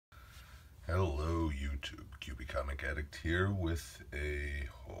Hello YouTube, QB Comic Addict here with a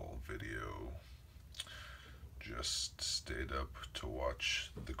haul video. Just stayed up to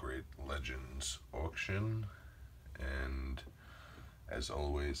watch the Great Legends auction, and as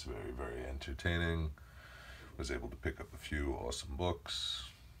always, very entertaining. Was able to pick up a few awesome books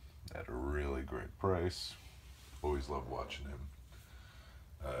at a really great price. Always love watching him.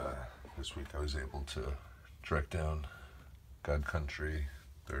 This week I was able to track down God Country,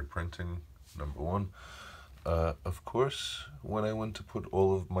 third printing, #1. Of course, when I went to put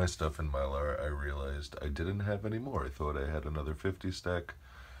all of my stuff in Mylar, I realized I didn't have any more. I thought I had another 50 stack,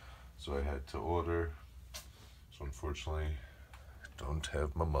 so I had to order. So unfortunately, I don't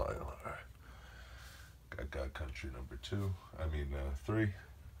have my Mylar. Got God Country #3.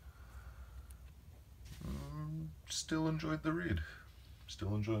 Still enjoyed the read.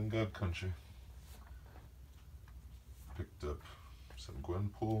 Still enjoying God Country. Picked up some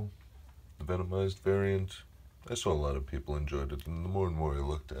Gwenpool, the Venomized variant. I saw a lot of people enjoyed it, and the more and more I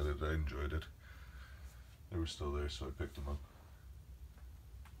looked at it, I enjoyed it. They were still there, so I picked them up.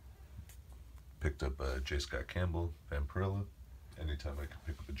 Picked up J. Scott Campbell, Vampirella. Anytime I could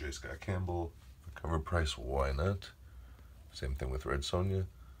pick up a J. Scott Campbell for cover price, why not? Same thing with Red Sonja.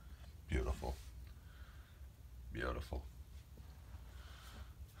 Beautiful. Beautiful.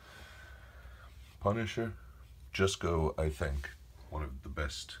 Punisher. Jusco, I think, one of the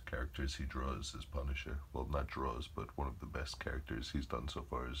best characters he draws is Punisher. Well, not draws, but one of the best characters he's done so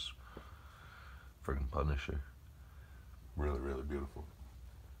far is friggin' Punisher. Really beautiful.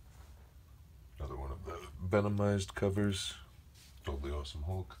 Another one of the Venomized covers. Totally Awesome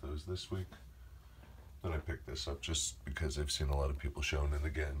Hulk, that was this week. Then I picked this up just because I've seen a lot of people showing it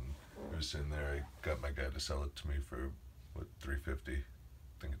again. It was in there. I got my guy to sell it to me for, what, $350. I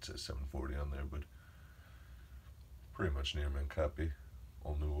think it says $740 on there, but pretty much near mint copy.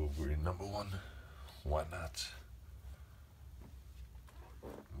 All new Wolverine #1. Why not?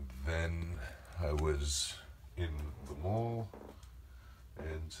 Then I was in the mall,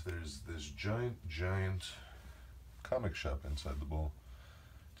 and there's this giant comic shop inside the mall.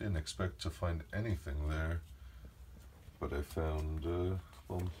 Didn't expect to find anything there, but I found,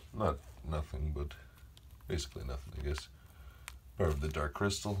 well, not nothing, but basically nothing, I guess. Part of the Dark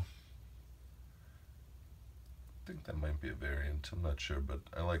Crystal. I think that might be a variant, I'm not sure, but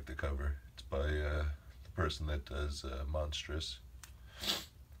I like the cover. It's by the person that does Monstrous.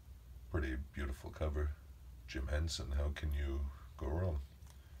 Pretty beautiful cover. Jim Henson, how can you go wrong?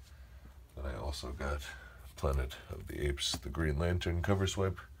 Then I also got Planet of the Apes, the Green Lantern cover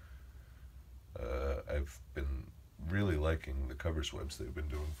swipe. I've been really liking the cover swipes they've been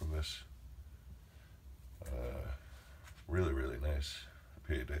doing from this. Really nice. I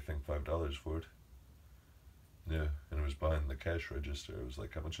paid, I think, $5 for it. Yeah, and it was behind the cash register. I was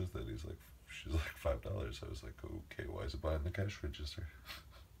like, how much is that? She's like, $5. I was like, okay, why is it behind the cash register?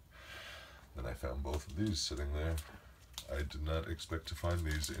 Then I found both of these sitting there. I did not expect to find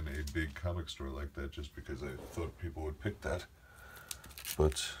these in a big comic store like that, just because I thought people would pick that.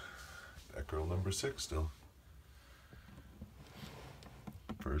 But Batgirl #6 still.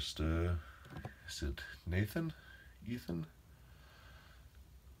 First, is it Nathan? Ethan?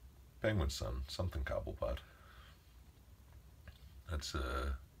 Penguin's son, something Cobblepot. That's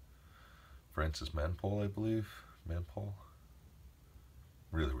Francis Manpole, I believe. Manpole.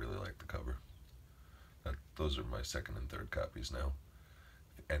 Really like the cover. Those are my second and third copies now.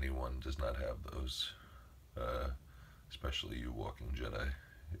 If anyone does not have those, especially you Walking Jedi,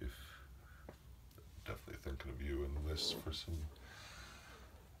 if definitely thinking of you in this for some.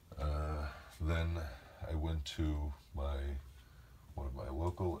 Then I went to one of my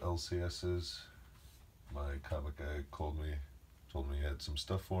local LCSs. My comic guy told me he had some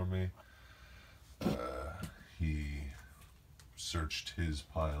stuff for me. He searched his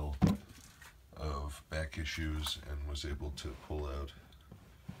pile of back issues and was able to pull out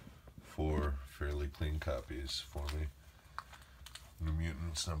 4 fairly clean copies for me. New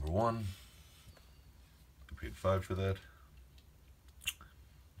Mutants #1. I paid $5 for that.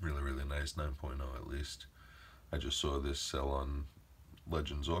 Really nice, 9.0 at least. I just saw this sell on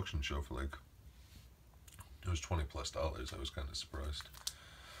Legends auction show for like, it was $20+. I was kind of surprised.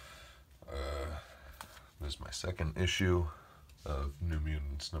 This is my second issue of New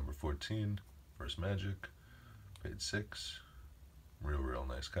Mutants #14, First Magic. Paid $6. Real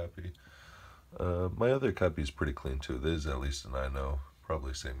nice copy. My other copy is pretty clean too. This is at least an I know.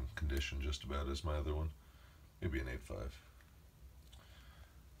 Probably same condition just about as my other one. Maybe an 8.5.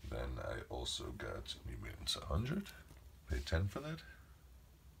 Then I also got New Mutants 100. Paid $10 for that.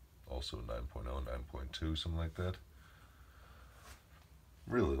 Also 9.0, 9.2, something like that.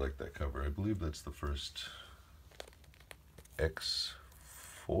 Really like that cover. I believe that's the first X-Force,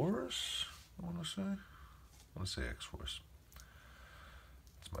 I want to say X-Force.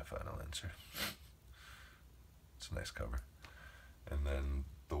 That's my final answer. It's a nice cover. And then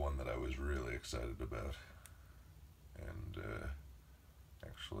the one that I was really excited about, and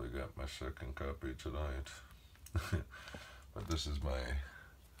actually got my second copy tonight. But this is my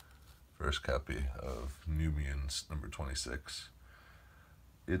first copy of New Mutants number 26.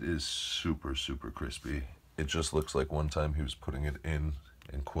 It is super, super crispy. It just looks like one time he was putting it in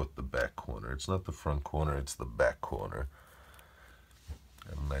and quote the back corner. It's not the front corner, it's the back corner.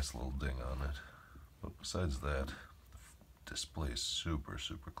 Got a nice little ding on it. But besides that, the display is super,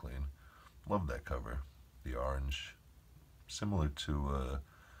 super clean. Love that cover. The orange, similar to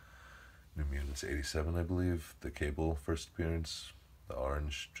New Mutants 87, I believe. The Cable first appearance. The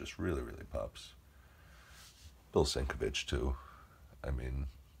orange just really, really pops. Bill Sienkiewicz, too. I mean,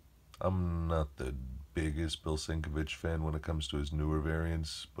 I'm not the biggest Bill Sienkiewicz fan when it comes to his newer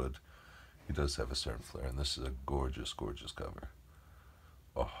variants, but he does have a certain flair, and this is a gorgeous, gorgeous cover.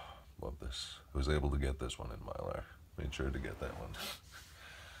 Oh, love this. I was able to get this one in Mylar. Made sure to get that one.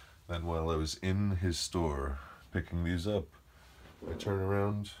 Then while I was in his store picking these up, I turn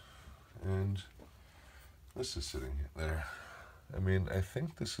around and this is sitting there. I mean, I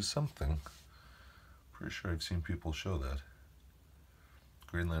think this is something. Pretty sure I've seen people show that.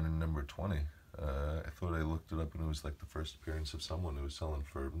 Green Lantern number 20. I thought I looked it up and it was like the first appearance of someone who was selling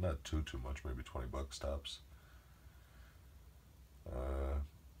for not too much, maybe $20 tops.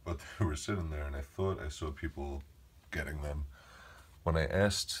 But they were sitting there and I thought I saw people getting them. When I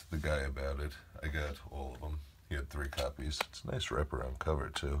asked the guy about it, I got all of them. He had 3 copies. It's a nice wraparound cover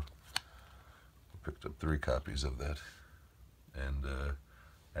too. I picked up 3 copies of that. And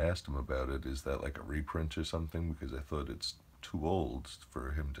I asked him about it. Is that like a reprint or something? Because I thought it's too old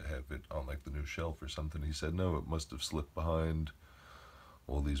for him to have it on like the new shelf or something. He said no, it must have slipped behind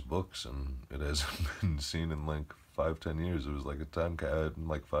all these books and it hasn't been seen in like 5-10 years. It was like a time in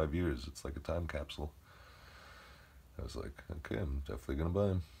like 5 years. It's like a time capsule. I was like, okay, I'm definitely gonna buy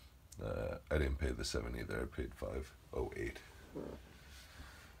him. I didn't pay the $7 either. I paid $5.08.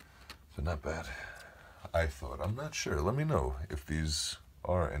 But not bad. I thought, I'm not sure. Let me know if these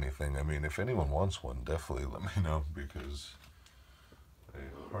are anything. I mean, if anyone wants one, definitely let me know, because I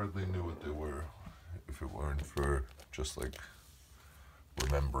hardly knew what they were if it weren't for just like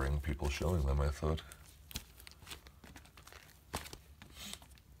remembering people showing them, I thought.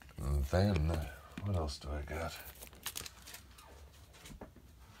 And then, what else do I got?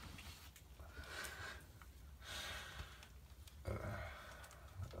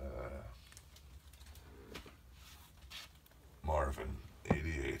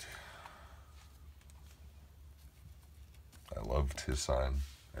 Marvin88. I loved his sign.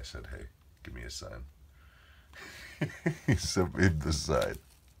 I said, hey, give me a sign. He sent me the sign.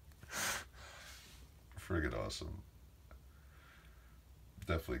 Friggin' awesome.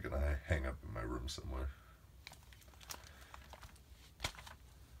 Definitely gonna hang up in my room somewhere.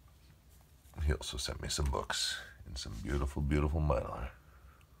 He also sent me some books in some beautiful, beautiful Mylar.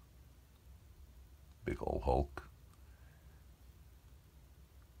 Big old Hulk.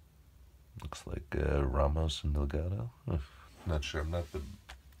 Looks like Ramos and Delgado. Not sure. I'm not the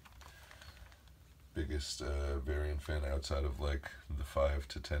biggest variant fan outside of like the 5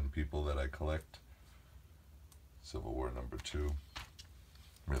 to 10 people that I collect. Civil War number 2.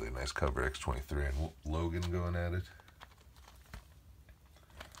 Really nice cover. X-23 and Logan going at it.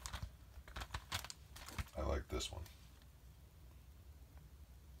 I like this one.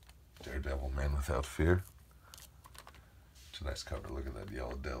 Daredevil, Man Without Fear. It's a nice cover. Look at that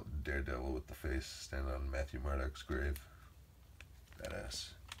yellow Daredevil with the face standing on Matthew Murdock's grave.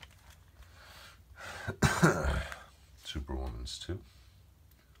 Badass. Superwoman's 2.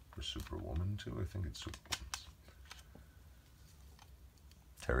 Or Superwoman 2, I think it's Superwoman's.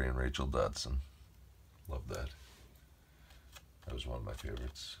 Terry and Rachel Dodson. Love that. That was one of my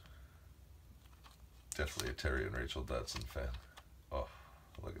favorites. Definitely a Terry and Rachel Dodson fan. Oh,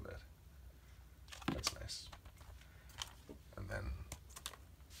 look at that. That's nice. And then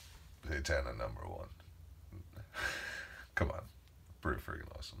Zatanna number 1. Come on. Pretty friggin'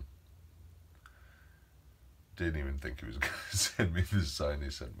 awesome. Didn't even think he was going to send me this sign. He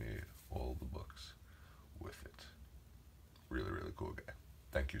sent me all the books with it. Really, really cool guy.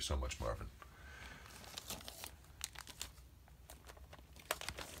 Thank you so much, Marvin.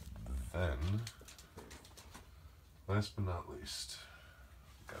 Then, last but not least,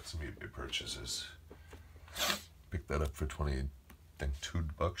 got some eBay purchases. Picked that up for $2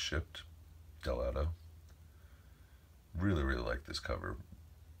 shipped. Delgado. Really, really like this cover.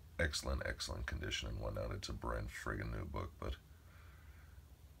 excellent condition and whatnot. It's a brand friggin' new book, but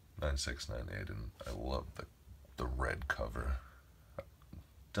 9698, and I love the red cover.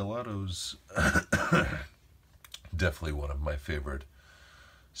 Delato's definitely one of my favorite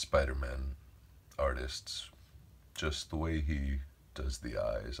Spider-Man artists. Just the way he does the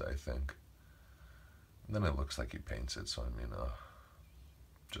eyes, I think. And then it looks like he paints it, so I mean,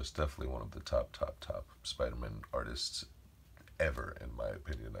 just definitely one of the top Spider-Man artists ever, in my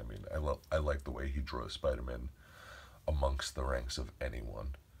opinion. I mean, I like the way he draws Spider-Man amongst the ranks of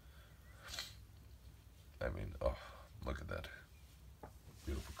anyone. I mean, oh, look at that.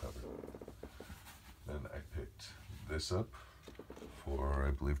 Beautiful cover. Then I picked this up for,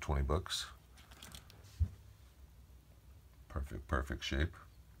 I believe, 20 bucks. Perfect shape.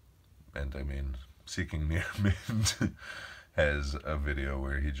 And I mean, Seeking Near Mint has a video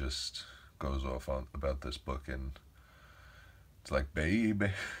where he just goes off on about this book, and it's like,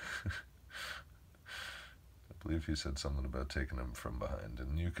 baby. I believe he said something about taking him from behind,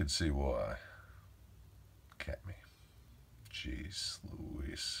 and you could see why. Cat me. Jeez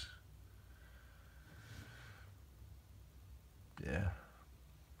Louise. Yeah.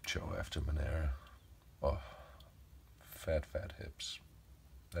 Joe after Monera. Oh. Fat hips.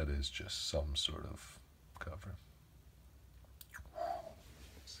 That is just some sort of cover.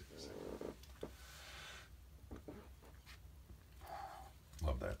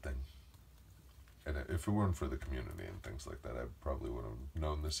 Love that thing. And if it weren't for the community and things like that, I probably would have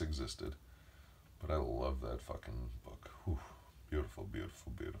known this existed. But I love that fucking book. Whew. Beautiful.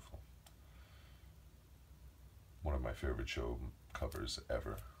 One of my favorite show covers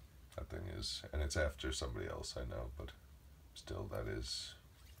ever. That thing is, and it's after somebody else, I know, but still, that is.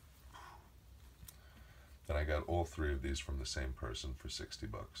 Then I got all three of these from the same person for 60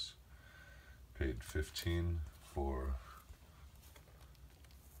 bucks. Paid 15 for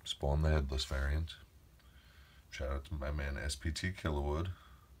Spawn the Headless variant. Shout out to my man SPT Kilowood.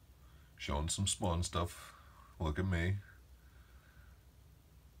 Showing some Spawn stuff. Look at me.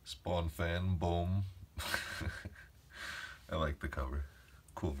 Spawn fan, boom. I like the cover.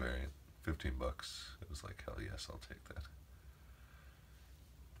 Cool variant. 15 bucks. It was like, hell yes, I'll take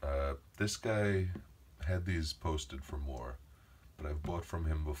that. This guy had these posted for more, but I've bought from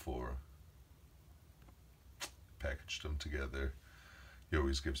him before. Packaged them together. He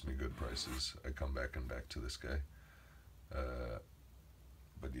always gives me good prices. I come back to this guy.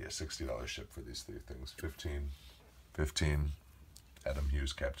 But yeah, $60 ship for these three things. 15. Adam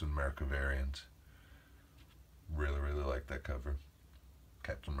Hughes Captain America variant. Really like that cover.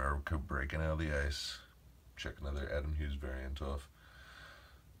 Captain America breaking out of the ice. Check another Adam Hughes variant off.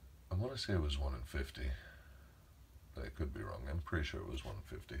 I want to say it was 1 in 50, but I could be wrong. I'm pretty sure it was 1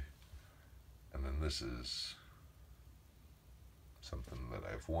 in 50. And then this is something that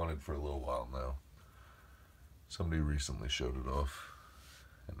I've wanted for a little while now. Somebody recently showed it off,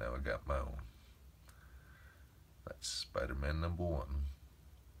 and now I got my own. That's Spider-Man #1,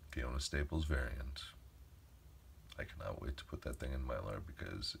 Fiona Staples variant. I cannot wait to put that thing in Mylar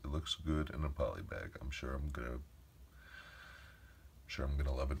because it looks good in a poly bag. I'm sure I'm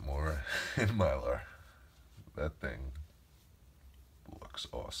gonna love it more in Mylar. That thing looks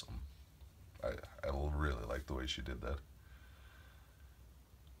awesome. I really like the way she did that.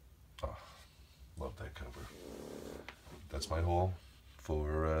 Oh, love that cover. That's my haul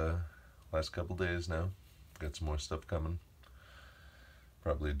for last couple days now. Got some more stuff coming.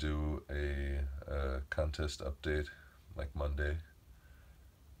 Probably do a contest update like Monday,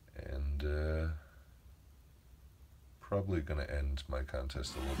 and probably gonna end my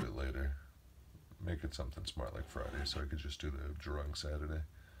contest a little bit later. Make it something smart like Friday, so I could just do the drawing Saturday.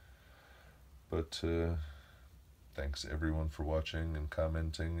 But thanks everyone for watching and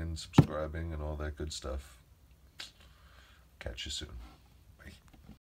commenting and subscribing and all that good stuff. Catch you soon.